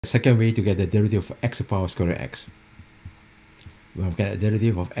Second way to get the derivative of x to the power square root x. We have got a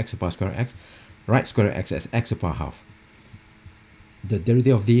derivative of x to the power square root x. Write square root x as x to the power half. The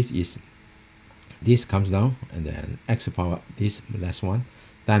derivative of this is this comes down, and then x to the power this less 1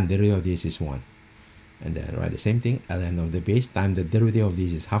 times the derivative of this is 1. And then write the same thing, ln of the base times the derivative of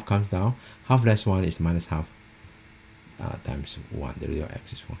this is half comes down, half less 1 is minus half times 1, the derivative of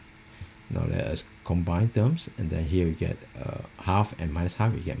x is 1. Now let us combine terms, and then here we get half and minus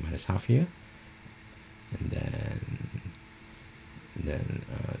half, we get minus half here. And then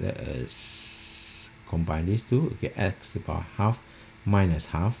let us combine these two, we get x to the power half minus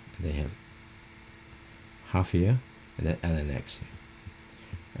half, and then have half here, and then ln x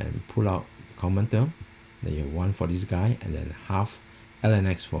here. And pull out the common term, then you have 1 for this guy, and then half ln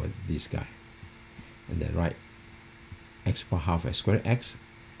x for this guy. And then write x to the power half as square root x,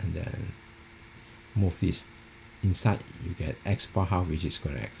 and then move this inside, you get x to the power half, which is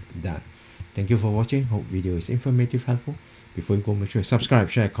square root x. Done. Thank you for watching. Hope video is informative, helpful. Before you go, make sure you subscribe,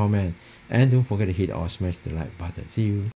 share, comment, and don't forget to hit or smash the like button. See you.